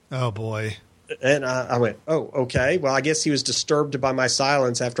 Oh, boy. And I went, oh, okay. Well, I guess he was disturbed by my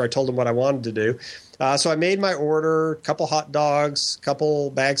silence after I told him what I wanted to do. So I made my order, a couple hot dogs, a couple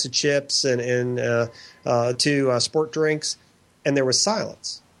bags of chips, and 2 sport drinks, and there was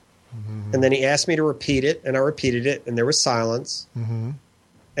silence. Mm-hmm. And then he asked me to repeat it, and I repeated it, and there was silence. Mm-hmm.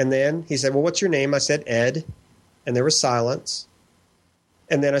 And then he said, well, what's your name? I said, Ed, and there was silence.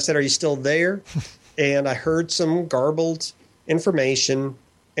 And then I said, are you still there? And I heard some garbled information.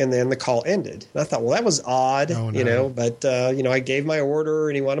 And then the call ended. And I thought, well, that was odd, but, I gave my order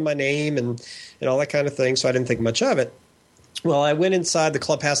and he wanted my name and all that kind of thing. So I didn't think much of it. Well, I went inside the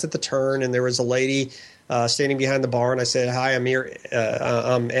clubhouse at the turn, and there was a lady standing behind the bar. And I said, hi, I'm here.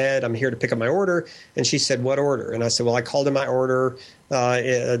 I'm Ed. I'm here to pick up my order. And she said, what order? And I said, well, I called in my order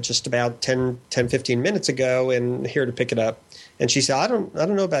just about 10, 15 minutes ago and here to pick it up. And she said, I don't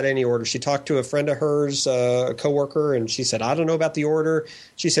know about any order. She talked to a friend of hers, a coworker, and she said, I don't know about the order.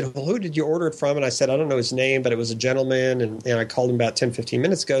 She said, well, who did you order it from? And I said, I don't know his name, but it was a gentleman, and I called him about 10, 15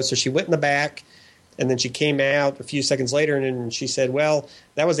 minutes ago. So she went in the back, and then she came out a few seconds later, and she said, well,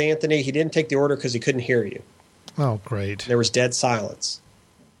 that was Anthony. He didn't take the order because he couldn't hear you. Oh, great. There was dead silence.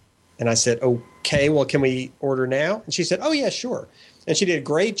 And I said, okay, well, can we order now? And she said, oh, yeah, sure. And she did a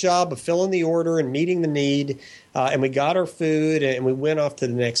great job of filling the order and meeting the need. And we got our food and we went off to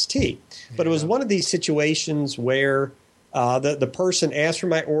the next tee. But it was one of these situations where the person asked for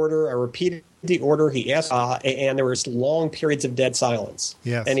my order. I repeated the order. He asked, and there was long periods of dead silence.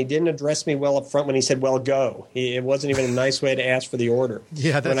 Yes. And he didn't address me well up front when he said, well, go. It wasn't even a nice way to ask for the order.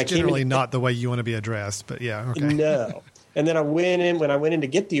 Yeah, that's generally not the way you want to be addressed. But yeah, okay. No. And then when I went in to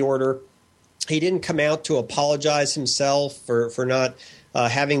get the order, he didn't come out to apologize himself for not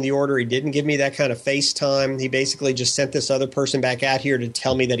having the order. He didn't give me that kind of FaceTime. He basically just sent this other person back out here to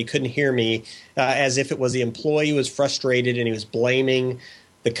tell me that he couldn't hear me, as if it was the employee who was frustrated and he was blaming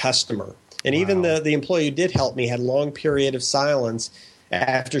the customer. And even the employee who did help me had a long period of silence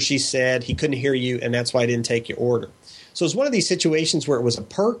after she said he couldn't hear you, and that's why I didn't take your order. So it was one of these situations where it was a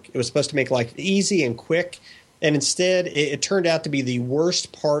perk. It was supposed to make life easy and quick. And instead, it turned out to be the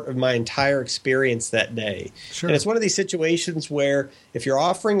worst part of my entire experience that day. Sure. And it's one of these situations where if you're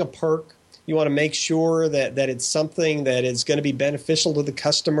offering a perk, you want to make sure that it's something that is going to be beneficial to the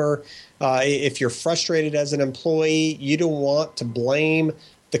customer. If you're frustrated as an employee, you don't want to blame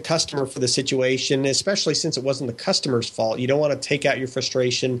the customer for the situation, especially since it wasn't the customer's fault. You don't want to take out your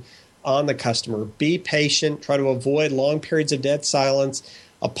frustration on the customer. Be patient. Try to avoid long periods of dead silence.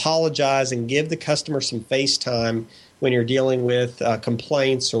 Apologize and give the customer some face time when you're dealing with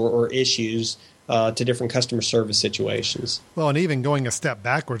complaints or issues to different customer service situations. Well, and even going a step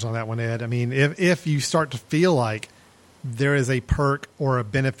backwards on that one, Ed, I mean, if you start to feel like there is a perk or a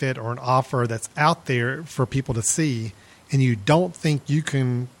benefit or an offer that's out there for people to see, and you don't think you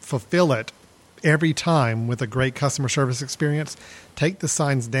can fulfill it every time with a great customer service experience, take the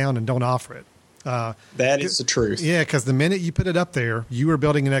signs down and don't offer it. That is the truth. Yeah, because the minute you put it up there, you are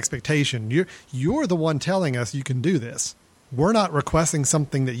building an expectation. You're the one telling us you can do this. We're not requesting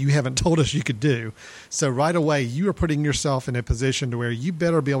something that you haven't told us you could do. So right away, you are putting yourself in a position to where you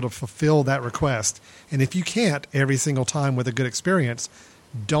better be able to fulfill that request. And if you can't every single time with a good experience,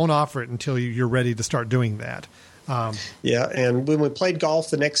 don't offer it until you're ready to start doing that. Yeah, and when we played golf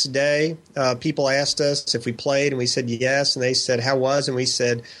the next day, people asked us if we played, and we said yes, and they said, how was? And we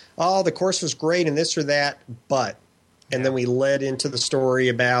said, oh, the course was great and this or that, but. And then we led into the story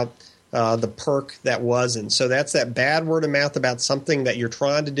about the perk that wasn't. So that's that bad word of mouth about something that you're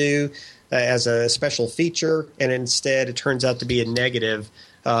trying to do as a special feature, and instead it turns out to be a negative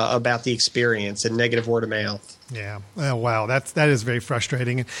about the experience and negative word of mouth. Yeah. Oh, wow. That is very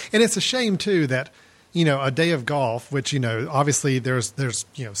frustrating. And it's a shame, too, that a day of golf, which, obviously there's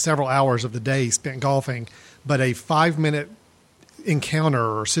several hours of the day spent golfing, but a 5-minute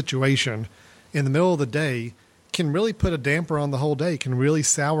encounter or situation in the middle of the day can really put a damper on the whole day, can really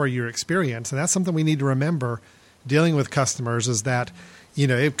sour your experience. And that's something we need to remember dealing with customers is that,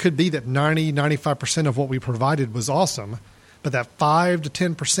 it could be that 90-95% of what we provided was awesome, but that 5 to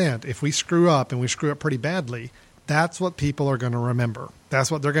 10%, if we screw up and we screw up pretty badly, that's what people are going to remember.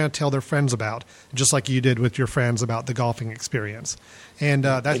 That's what they're going to tell their friends about, just like you did with your friends about the golfing experience. And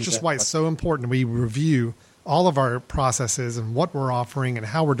that's just why it's so important we review all of our processes and what we're offering and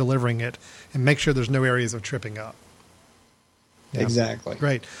how we're delivering it and make sure there's no areas of tripping up. Yeah. Exactly.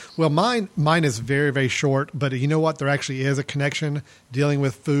 Great. Well, mine is very, very short, but you know what? There actually is a connection dealing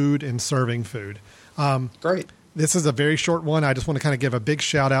with food and serving food. Great. This is a very short one. I just want to kind of give a big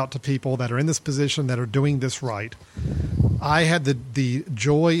shout out to people that are in this position that are doing this right. I had the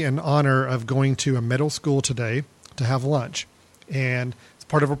joy and honor of going to a middle school today to have lunch. And it's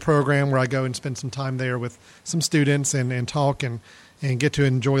part of a program where I go and spend some time there with some students and talk and get to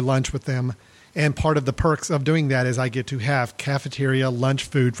enjoy lunch with them. And part of the perks of doing that is I get to have cafeteria lunch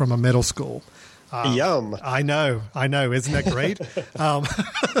food from a middle school. Yum. I know. Isn't that great?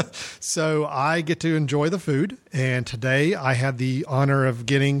 So I get to enjoy the food. And today I had the honor of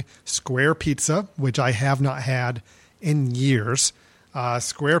getting square pizza, which I have not had in years.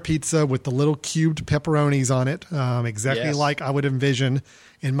 Square pizza with the little cubed pepperonis on it, exactly like I would envision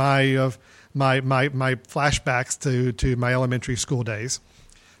in my flashbacks to my elementary school days.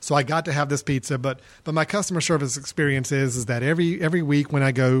 So I got to have this pizza, but my customer service experience is that every week when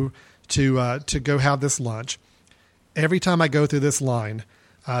I go to go have this lunch, every time I go through this line,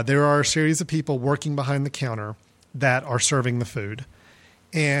 there are a series of people working behind the counter that are serving the food.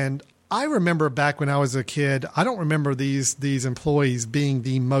 And I remember back when I was a kid, I don't remember these employees being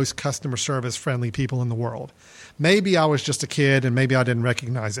the most customer service friendly people in the world. Maybe I was just a kid and maybe I didn't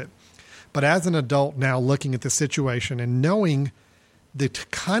recognize it. But as an adult now looking at the situation and knowing the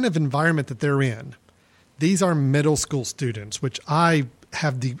kind of environment that they're in, these are middle school students, which I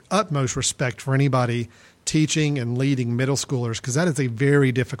have the utmost respect for anybody teaching and leading middle schoolers because that is a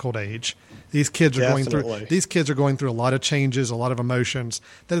very difficult age. These kids are going through a lot of changes, a lot of emotions.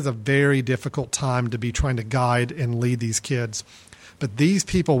 That is a very difficult time to be trying to guide and lead these kids. But these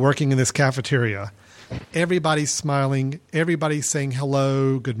people working in this cafeteria, everybody's smiling, everybody's saying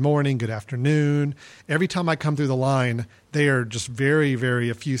hello, good morning, good afternoon. Every time I come through the line, they are just very, very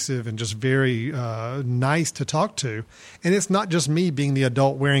effusive and just very nice to talk to. And it's not just me being the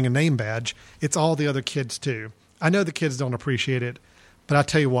adult wearing a name badge. It's all the other kids too. I know the kids don't appreciate it, but I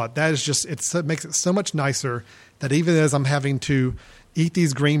tell you what, that is just, it makes it so much nicer that even as I'm having to eat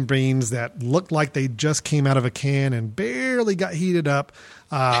these green beans that look like they just came out of a can and barely got heated up,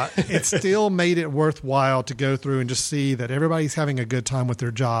 it still made it worthwhile to go through and just see that everybody's having a good time with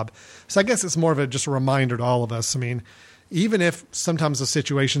their job. So I guess it's more of just a reminder to all of us. I mean, even if sometimes the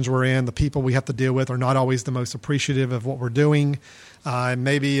situations we're in, the people we have to deal with are not always the most appreciative of what we're doing, and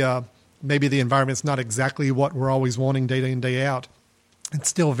maybe the environment's not exactly what we're always wanting day in, day out, it's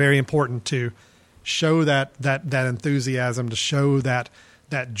still very important to show that enthusiasm, to show that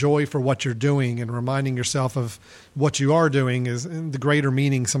joy for what you're doing, and reminding yourself of what you are doing is the greater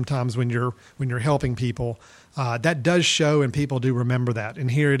meaning sometimes when you're helping people. That does show, and people do remember that.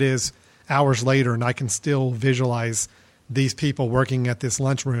 And here it is hours later, and I can still visualize these people working at this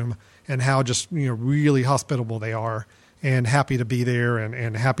lunchroom and how just really hospitable they are and happy to be there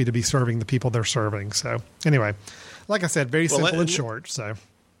and happy to be serving the people they're serving. So anyway, like I said, very simple and short. So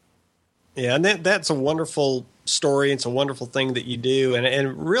Yeah, and that's a wonderful story. It's a wonderful thing that you do.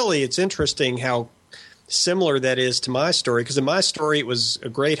 And really, it's interesting how similar that is to my story, because in my story it was a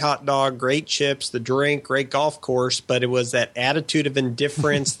great hot dog, great chips, the drink, great golf course, but it was that attitude of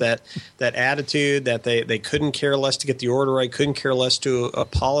indifference, that attitude that they couldn't care less to get the order right, couldn't care less to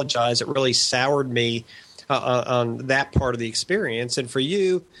apologize. It really soured me on that part of the experience. And for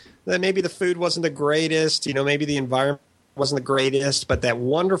you, that maybe the food wasn't the greatest, maybe the environment wasn't the greatest, but that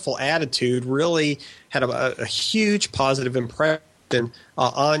wonderful attitude really had a huge positive impression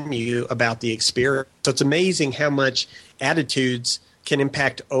on you about the experience. So it's amazing how much attitudes can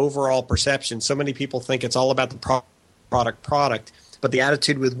impact overall perception. So many people think it's all about the product, but the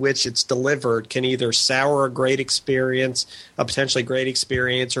attitude with which it's delivered can either sour a great experience, a potentially great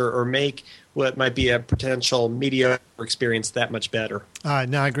experience, or make what might be a potential mediocre experience that much better.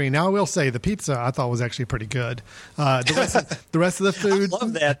 No, I agree. Now, I will say the pizza I thought was actually pretty good. The rest of the food. I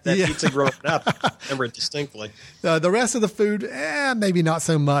love that pizza growing up. I remember it distinctly. The rest of the food, maybe not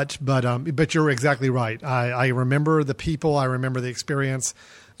so much, but you're exactly right. I remember the people. I remember the experience.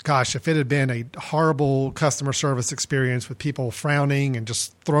 Gosh, if it had been a horrible customer service experience with people frowning and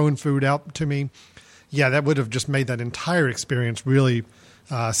just throwing food out to me, yeah, that would have just made that entire experience really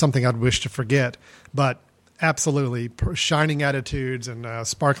something I'd wish to forget. But absolutely, shining attitudes and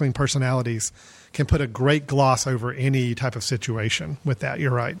sparkling personalities can put a great gloss over any type of situation with that. You're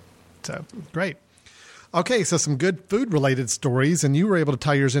right. So, great. Okay, so some good food-related stories, and you were able to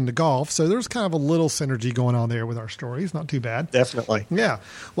tie yours into golf. So there's kind of a little synergy going on there with our stories. Not too bad. Definitely. Yeah.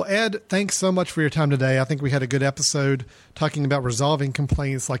 Well, Ed, thanks so much for your time today. I think we had a good episode talking about resolving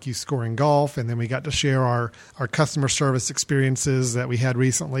complaints like you score in golf, and then we got to share our customer service experiences that we had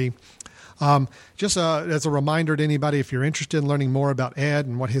recently. Just as a reminder to anybody, if you're interested in learning more about Ed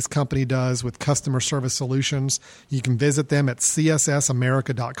and what his company does with customer service solutions, you can visit them at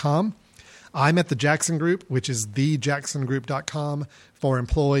cssamerica.com. I'm at the Jackson Group, which is thejacksongroup.com, for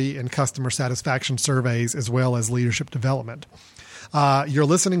employee and customer satisfaction surveys as well as leadership development. You're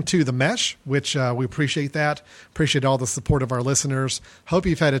listening to The Mesh, which we appreciate that. Appreciate all the support of our listeners. Hope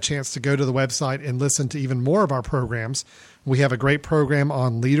you've had a chance to go to the website and listen to even more of our programs. We have a great program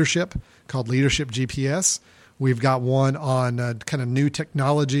on leadership called Leadership GPS. We've got one on kind of new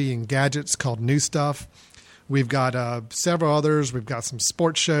technology and gadgets called New Stuff. We've got several others. We've got some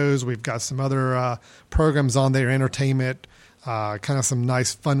sports shows. We've got some other programs on there, entertainment, kind of some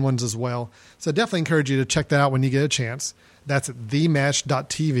nice fun ones as well. So definitely encourage you to check that out when you get a chance. That's at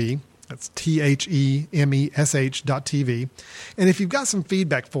themesh.tv. That's THEMESH.tv. And if you've got some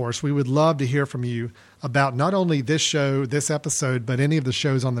feedback for us, we would love to hear from you about not only this show, this episode, but any of the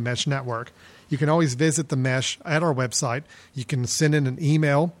shows on the Mesh Network. You can always visit the Mesh at our website. You can send in an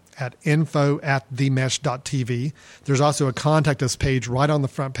email at info@themesh.tv. There's also a contact us page right on the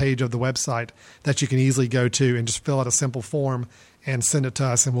front page of the website that you can easily go to and just fill out a simple form and send it to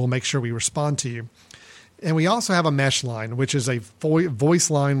us, and we'll make sure we respond to you. And we also have a Mesh line, which is a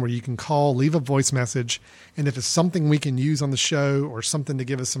voice line where you can call, leave a voice message, and if it's something we can use on the show or something to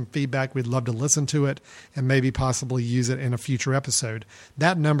give us some feedback, we'd love to listen to it and maybe possibly use it in a future episode.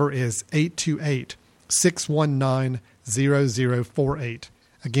 That number is 828-619-0048.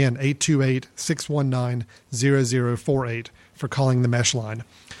 Again, 828-619-0048 for calling the Mesh line.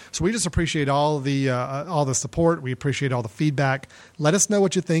 So we just appreciate all the support. We appreciate all the feedback. Let us know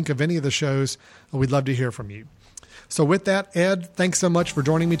what you think of any of the shows. We'd love to hear from you. So with that, Ed, thanks so much for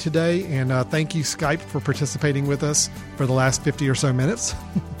joining me today. And thank you, Skype, for participating with us for the last 50 or so minutes.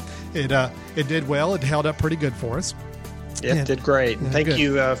 It did well. It held up pretty good for us. Yeah, it did great. Thank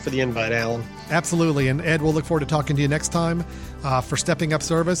you for the invite, Alan. Absolutely. And Ed, we'll look forward to talking to you next time. For Stepping Up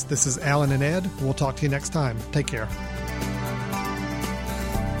Service, this is Alan and Ed. We'll talk to you next time. Take care.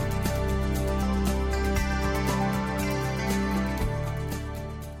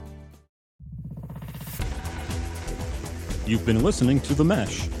 You've been listening to The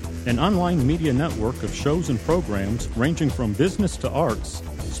Mesh, an online media network of shows and programs ranging from business to arts,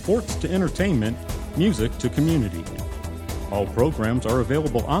 sports to entertainment, music to community. All programs are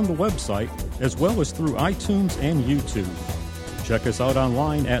available on the website as well as through iTunes and YouTube. Check us out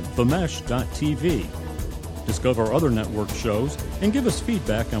online at themesh.tv. Discover other network shows and give us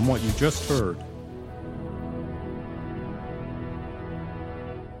feedback on what you just heard.